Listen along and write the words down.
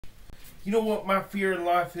You know what my fear in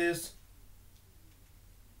life is?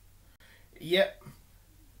 Yep,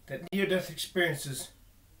 that near-death experiences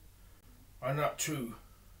are not true.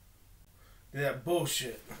 They're that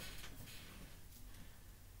bullshit.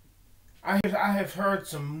 I have heard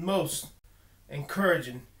some most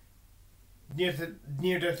encouraging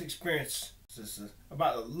near-death experiences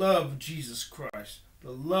about the love of Jesus Christ,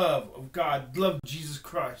 the love of God, the love of Jesus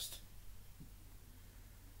Christ.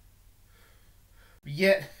 But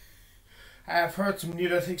yet, I have heard some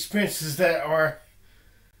near-death experiences that are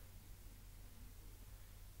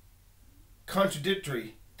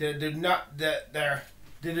contradictory. They do not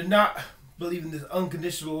believe in this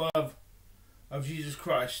unconditional love of Jesus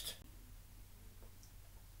Christ.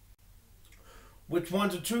 Which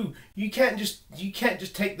ones are true? You can't just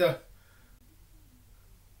take the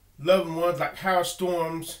loving ones like Howard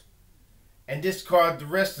Storms and discard the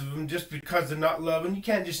rest of them just because they're not loving. You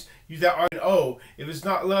can't just use that argument. Oh, if it's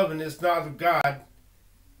not loving, it's not of God.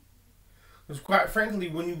 Because quite frankly,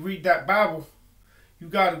 when you read that Bible, you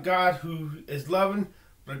got a God who is loving,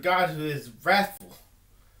 but a God who is wrathful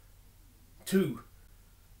too.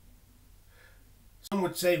 Some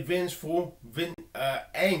would say vengeful,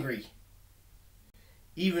 angry.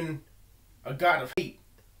 Even a God of hate,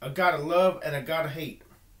 a God of love, and a God of hate.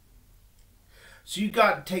 So you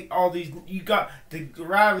got to take all these, you got to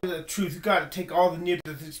arrive at the truth, you got to take all the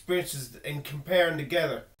near-death experiences and compare them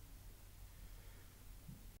together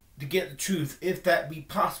to get the truth, if that be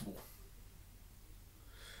possible.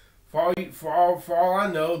 For all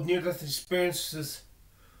I know, near-death experiences,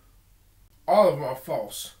 all of them are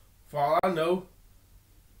false. For all I know.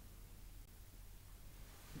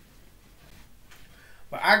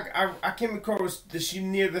 But I came across this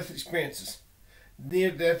near-death experience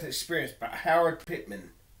by Howard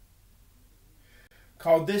Pittman,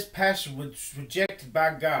 called "This Passion Was Rejected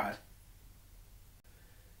by God,"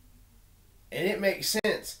 and it makes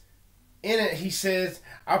sense. In it, he says,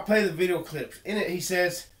 I'll play the video clips. In it, he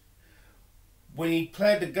says, when he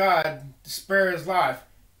pled to God to spare his life,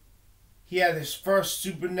 he had his first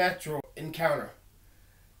supernatural encounter.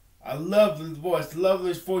 A lovely voice, the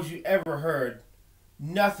loveliest voice you ever heard.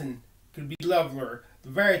 Nothing could be lovelier. The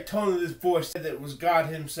very tone of this voice said that it was God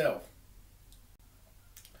Himself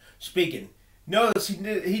speaking. Notice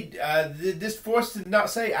this voice did not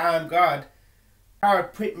say, "I am God."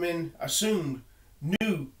 Howard Pittman assumed,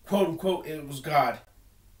 knew, quote unquote, it was God.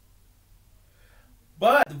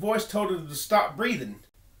 But the voice told him to stop breathing.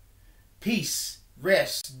 Peace,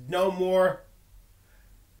 rest, no more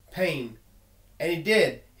pain. And he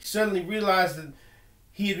did. He suddenly realized that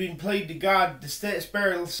he had been pleading to God to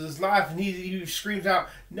spare his life, and he screams out,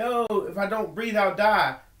 "No, if I don't breathe, I'll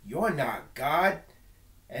die." "You're not God."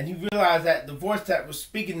 And he realized that the voice that was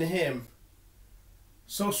speaking to him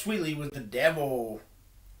so sweetly was the devil.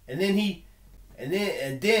 And then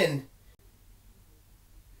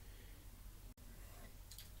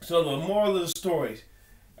so the moral of the story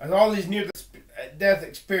is all these near-death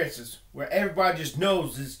experiences where everybody just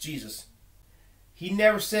knows it's Jesus. He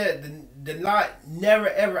never said, never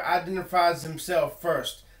ever identifies himself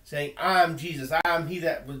first, saying, "I am Jesus, I am He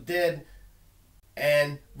that was dead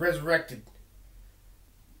and resurrected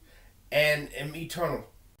and am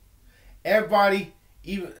eternal." Everybody,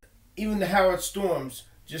 even the Howard Storms,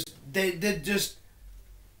 they just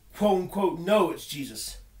quote unquote know it's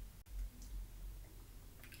Jesus.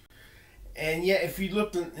 And yet, if you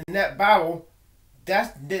look in that Bible,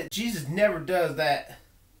 that Jesus never does that.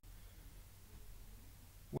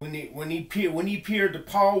 When he appeared to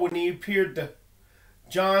Paul, when he appeared to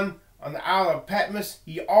John on the Isle of Patmos,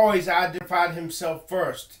 he always identified himself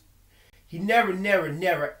first. He never,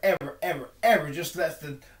 ever just lets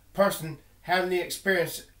the person having the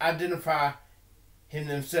experience identify him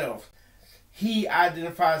themselves. He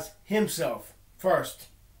identifies himself first.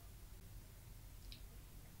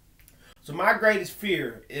 So my greatest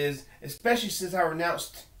fear is, especially since I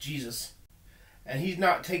renounced Jesus, and He's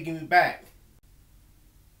not taking me back.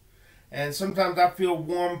 And sometimes I feel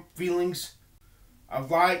warm feelings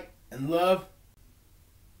of light and love.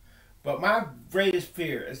 But my greatest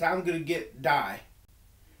fear is I'm going to die.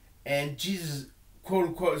 And Jesus, quote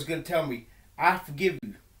unquote, is going to tell me, "I forgive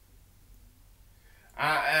you."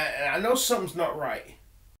 I know something's not right.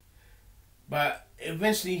 But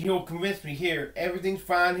eventually He'll convince me, here, everything's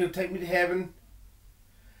fine. He'll take me to heaven.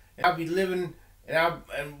 And I'll be living, and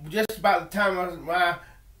just about the time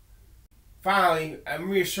finally, I'm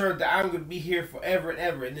reassured that I'm going to be here forever and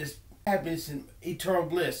ever in this happiness and eternal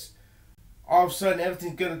bliss. All of a sudden,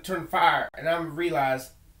 everything's going to turn fire, and I'm going to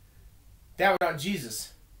realize that was not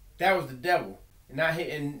Jesus. That was the devil.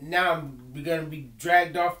 And now I'm going to be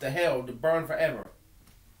dragged off to hell to burn forever.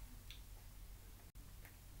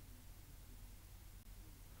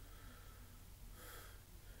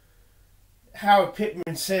 Howard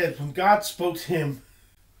Pittman said when God spoke to him,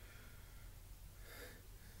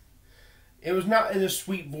 it was not in a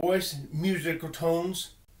sweet voice, musical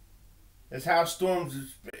tones. That's how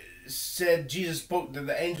Storms said Jesus spoke to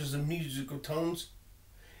the angels in musical tones.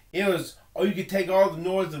 It was, oh, you could take all the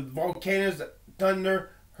noise of volcanoes,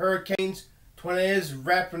 thunder, hurricanes, tornadoes,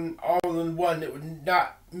 rapping all in one. It would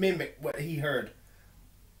not mimic what he heard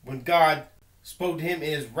when God spoke to him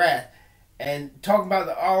in his wrath. And talking about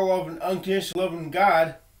the all-loving, unconditional loving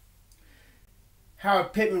God,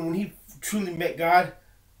 Howard Pittman, when he truly met God,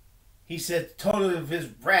 he said, the total of his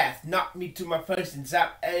wrath knocked me to my face and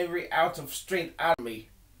zapped every ounce of strength out of me.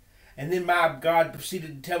 And then my God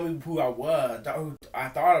proceeded to tell me who I was, who I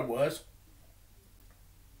thought I was.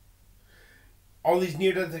 All these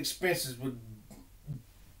near-death experiences with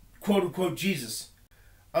quote-unquote Jesus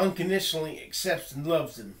unconditionally accepts and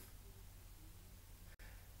loves them,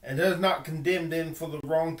 and does not condemn them for the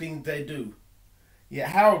wrong things they do. Yet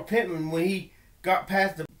Howard Pittman, when he got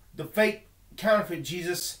past the fake counterfeit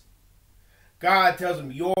Jesus, God tells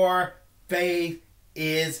him, your faith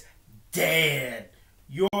is dead.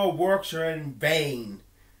 Your works are in vain.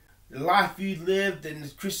 The life you lived in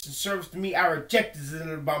this Christian service to me, I rejected as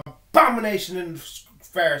an abomination and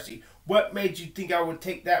Pharisee. What made you think I would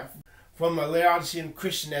take that from a Laodicean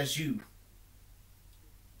Christian as you?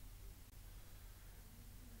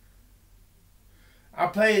 I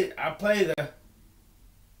play the...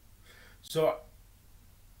 So,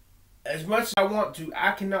 as much as I want to,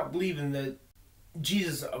 I cannot believe in the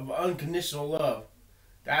Jesus of unconditional love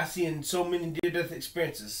that I see in so many near-death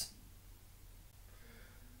experiences.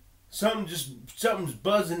 Something's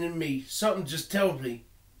buzzing in me. Something just tells me.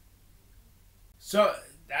 So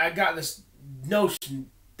I got this notion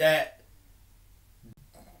that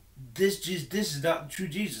this is not the true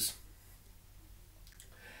Jesus.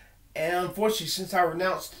 And unfortunately, since I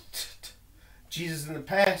renounced Jesus in the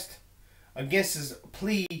past against his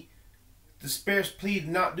plea, the Spirit's plea to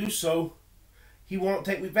not do so, he won't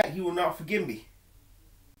take me back. He will not forgive me.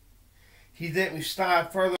 He let me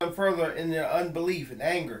slide further and further in the unbelief and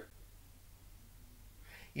anger.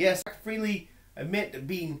 Yes, I freely admit to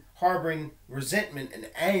being harboring resentment and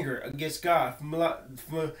anger against God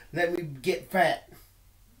for letting me get fat.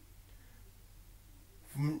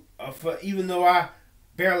 For even though I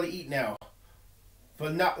barely eat now. For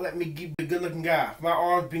not letting me be a good looking guy. For my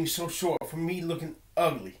arms being so short. For me looking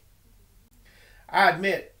ugly. I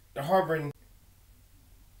admit to harboring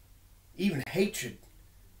even hatred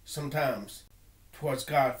sometimes towards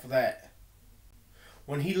God for that.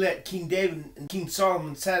 When he let King David and King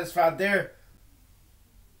Solomon satisfy their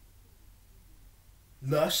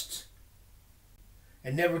lusts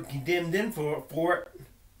and never condemned them for it.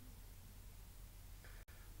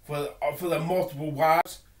 For the multiple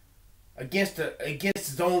wives against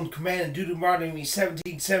his own command in Deuteronomy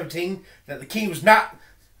 17:17 that the king was not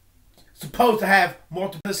supposed to have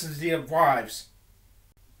multiplicity of wives.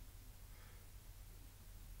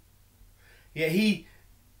 Yet he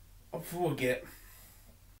forget.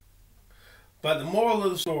 But the moral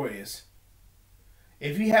of the story is,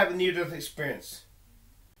 if you have a near-death experience,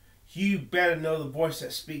 you better know the voice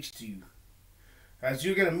that speaks to you. As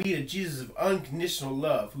you're going to meet a Jesus of unconditional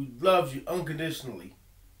love, who loves you unconditionally.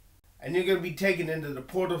 And you're going to be taken into the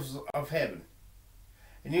portals of heaven.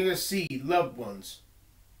 And you're going to see loved ones,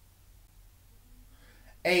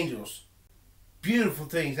 angels, beautiful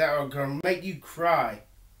things that are going to make you cry.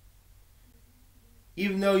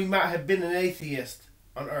 Even though you might have been an atheist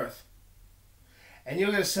on earth. And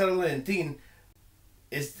you're going to settle in thinking,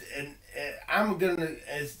 I'm going to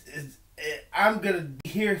be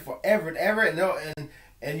here forever and ever,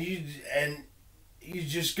 and you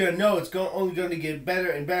just gonna know it's only going to get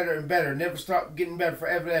better and better and better. Never stop getting better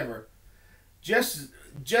forever and ever. Just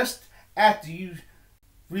after you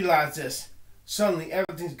realize this, suddenly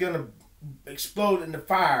everything's going to explode in the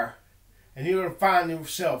fire, and you're going to find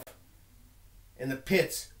yourself in the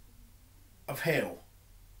pits of hell.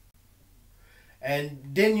 And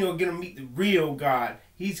then you're going to meet the real God.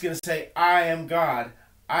 He's going to say, I am God.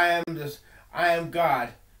 I am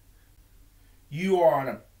God. You are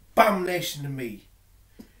an abomination to me.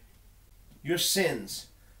 Your sins.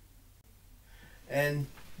 And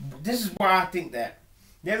this is why I think that.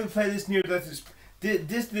 Never play this near-death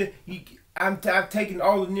experience. I've taken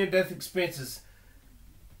all the near-death experiences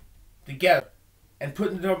together and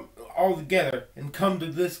putting them all together and come to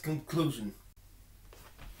this conclusion.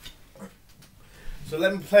 So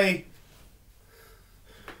let me play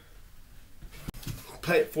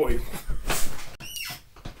it for you.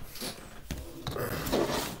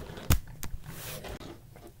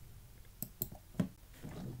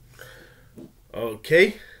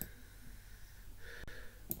 Okay.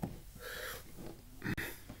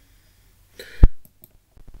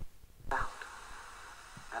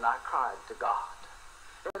 cried to God.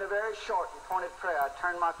 In a very short and pointed prayer, I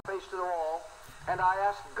turned my face to the wall, and I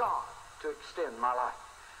asked God to extend my life.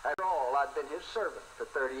 After all, I'd been his servant for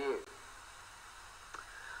 30 years.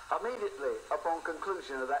 Immediately upon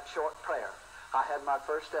conclusion of that short prayer, I had my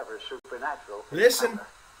first ever supernatural encounter.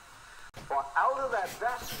 For out of that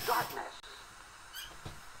vast darkness,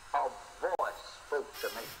 a voice spoke to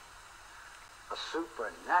me. A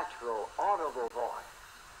supernatural, audible voice.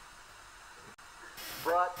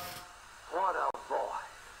 But what a voice.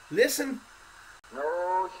 Listen.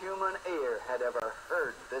 No human ear had ever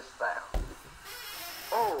heard this sound.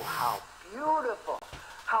 Oh, how beautiful,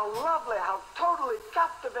 how lovely, how totally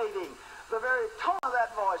captivating. The very tone of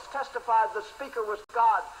that voice testified the speaker was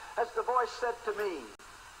God, as the voice said to me,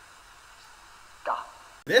 "Stop.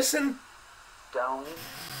 Listen. Don't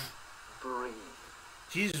breathe.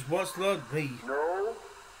 Jesus once loved me. No.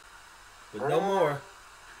 But no more.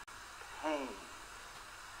 Pain.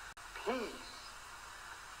 Peace.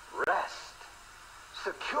 Rest.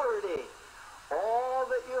 Security. All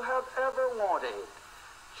that you have ever wanted.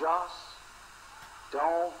 Just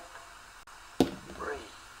don't breathe."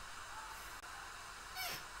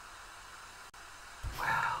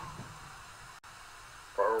 Well,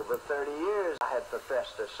 for over 30 years I had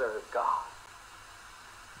professed to serve God.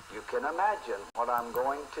 You can imagine what I'm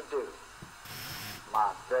going to do. My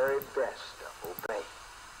very best to obey.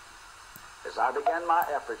 As I began my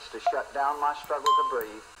efforts to shut down my struggle to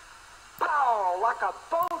breathe, pow, like a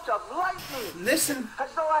bolt of lightning. Listen.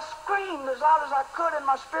 As though I screamed as loud as I could in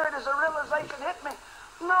my spirit as the realization hit me.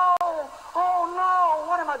 No, oh no,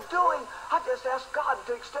 what am I doing? I just asked God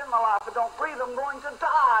to extend my life. I don't breathe, I'm going to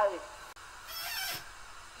die.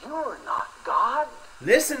 You're not God.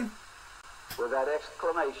 Listen. With that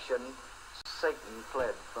exclamation, Satan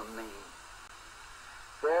fled from me.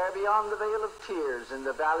 There beyond the vale of tears in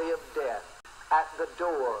the valley of death, at the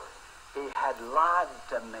door, he had lied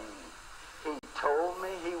to me. He told me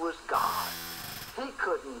he was God. He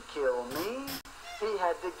couldn't kill me. He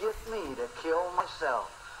had to get me to kill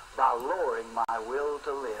myself by lowering my will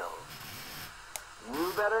to live.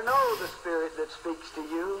 You better know the spirit that speaks to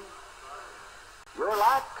you. Your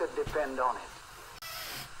life could depend on it.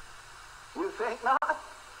 You think not?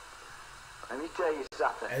 Let me tell you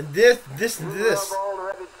something. And this. Rub all the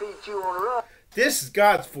rabbit feet you want to rub. This is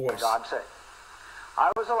God's voice. God said,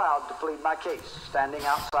 I was allowed to plead my case standing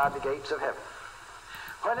outside the gates of heaven.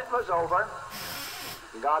 When it was over,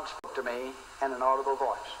 God spoke to me in an audible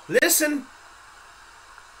voice. Listen.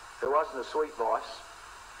 It wasn't a sweet voice.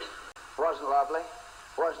 It wasn't lovely.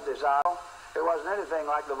 It wasn't desirable. It wasn't anything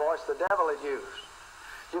like the voice the devil had used.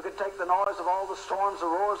 You could take the noise of all the storms, the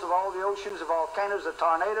roars of all the oceans, the volcanoes, the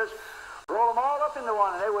tornadoes, roll them all up into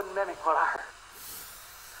one, and they wouldn't mimic what I heard.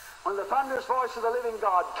 When the thunderous voice of the living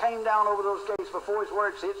God came down over those gates before his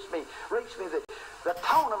words reached me, the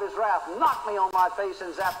tone of his wrath knocked me on my face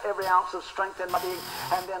and zapped every ounce of strength in my being,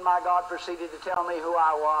 and then my God proceeded to tell me who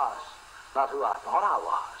I was, not who I thought I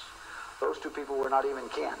was. Those two people were not even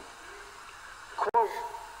kin. Quote,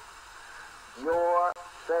 "Your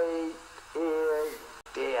faith is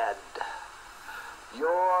dead.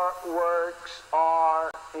 Your works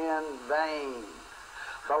are in vain.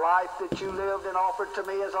 The life that you lived and offered to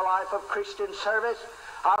me as a life of Christian service,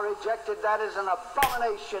 I rejected that as an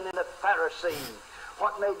abomination and a Pharisee.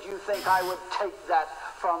 What made you think I would take that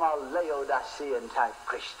from a Laodicean type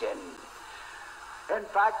Christian? In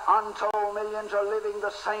fact, untold millions are living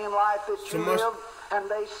the same life that you live, and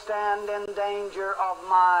they stand in danger of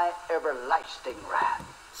my everlasting wrath."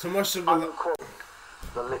 So much of unquote,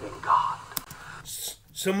 the living God.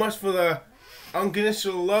 So much for the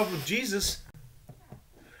unconditional love of Jesus.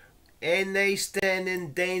 And they stand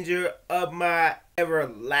in danger of my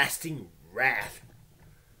everlasting wrath.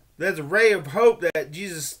 There's a ray of hope that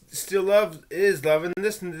Jesus still is loving.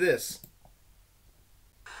 Listen to this.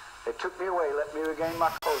 They took me away, let me regain my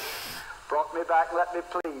composure, brought me back, let me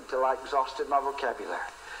plead till I exhausted my vocabulary.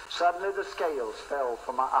 Suddenly the scales fell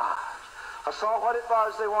from my eyes. I saw what it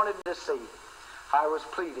was they wanted to see. I was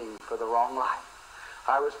pleading for the wrong life.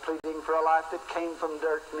 I was pleading for a life that came from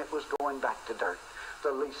dirt, and it was going back to dirt,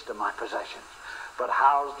 the least of my possessions. But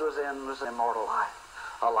housed within was an immortal life,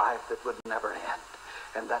 a life that would never end.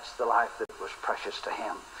 And that's the life that was precious to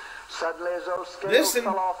him. Suddenly, as those scales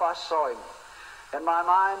fell off, I saw him in my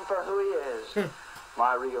mind for who he is,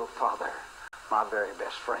 my real Father, my very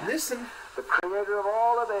best friend. The creator of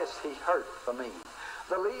all of this, he hurt for me.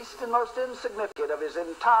 The least and most insignificant of his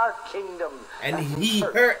entire kingdom. And he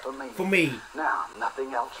hurt for me. Now,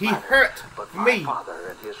 nothing else he matters hurt but for my me. Father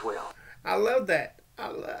and his will. I love that.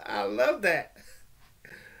 I love that.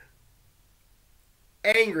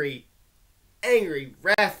 Angry, angry,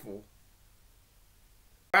 wrathful,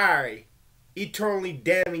 fiery, eternally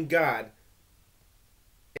damning God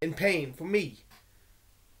in pain for me.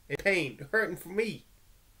 In pain, hurting for me.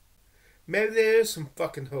 Maybe there is some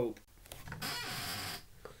fucking hope.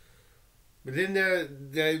 But then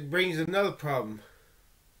that brings another problem.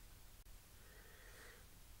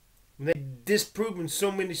 When they disproving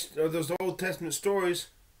so many of those Old Testament stories,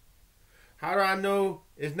 how do I know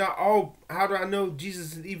it's not all? How do I know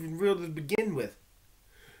Jesus is even real to begin with?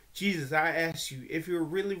 Jesus, I ask you, if you're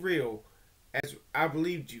really real, as I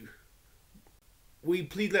believed you, will you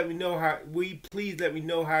please let me know how? Will you please let me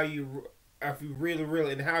know how you, if you're really real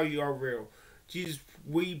and how you are real? Jesus,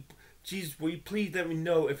 will you please let me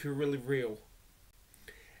know if you're really real?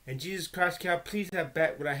 And Jesus Christ, can I please have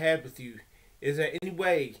back what I had with you? Is there any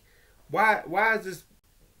way? Why is this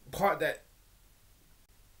part that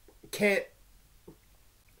can't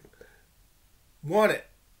want it?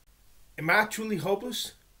 Am I truly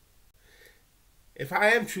hopeless? If I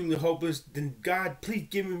am truly hopeless, then God, please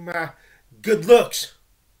give me my good looks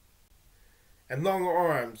and longer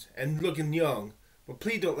arms and looking young. But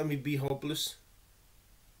please don't let me be hopeless.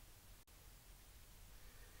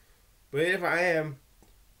 But if I am,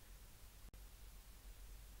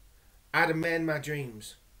 I demand my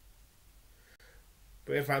dreams.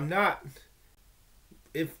 But if I'm not,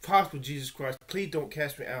 if possible, Jesus Christ, please don't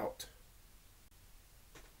cast me out.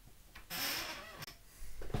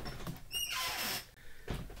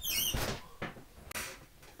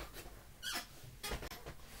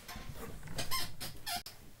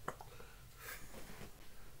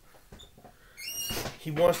 He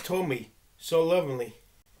once told me so lovingly,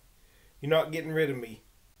 "You're not getting rid of me."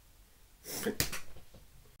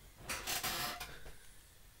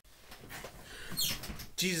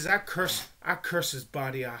 Jesus, I curse this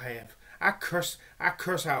body I have. I curse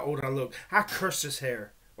how old I look. I curse this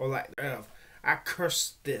hair or lack thereof. I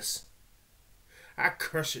curse this. I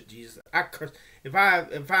curse it, Jesus. I curse. If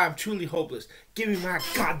I'm truly hopeless, give me my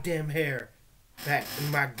goddamn hair back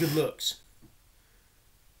and my good looks,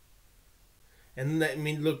 and let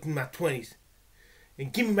me look in my 20s,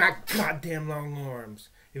 and give me my goddamn long arms.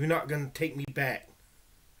 If you're not gonna take me back.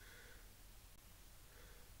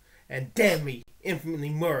 And damn me,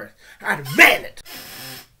 infinitely murder. I demand it!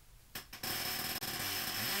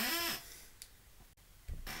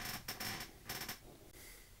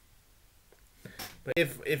 But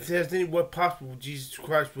if there's any way possible, Jesus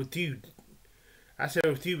Christ, with you, I said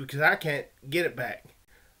with you because I can't get it back.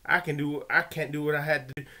 I can't do what I had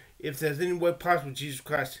to do. If there's any way possible, Jesus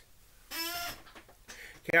Christ,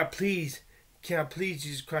 can I please,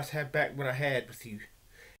 Jesus Christ, have back what I had with you?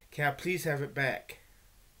 Can I please have it back?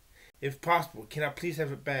 If possible, can I please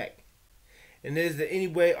have it back? And is there any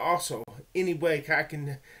way also, any way I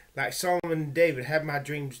can, like Solomon and David, have my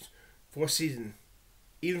dreams for a season?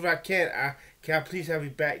 Even if I can't, can I please have you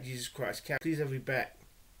back, Jesus Christ? Can I please have you back?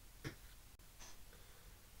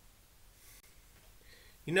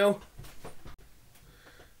 You know,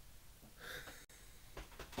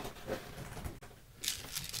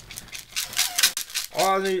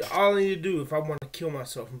 all I need to do if I want to kill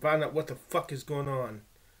myself and find out what the fuck is going on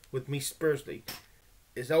with me spiritually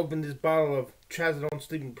is open this bottle of trazodone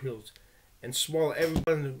sleeping pills and swallow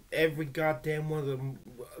every goddamn one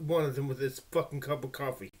of them with this fucking cup of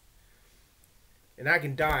coffee, and I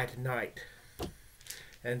can die tonight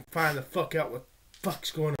and find the fuck out what the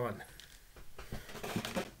fuck's going on.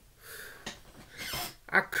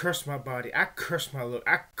 I curse my body. I curse my look.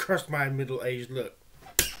 I curse my middle-aged look.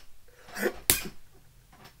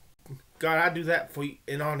 God, I do that for you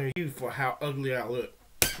in honor of you for how ugly I look.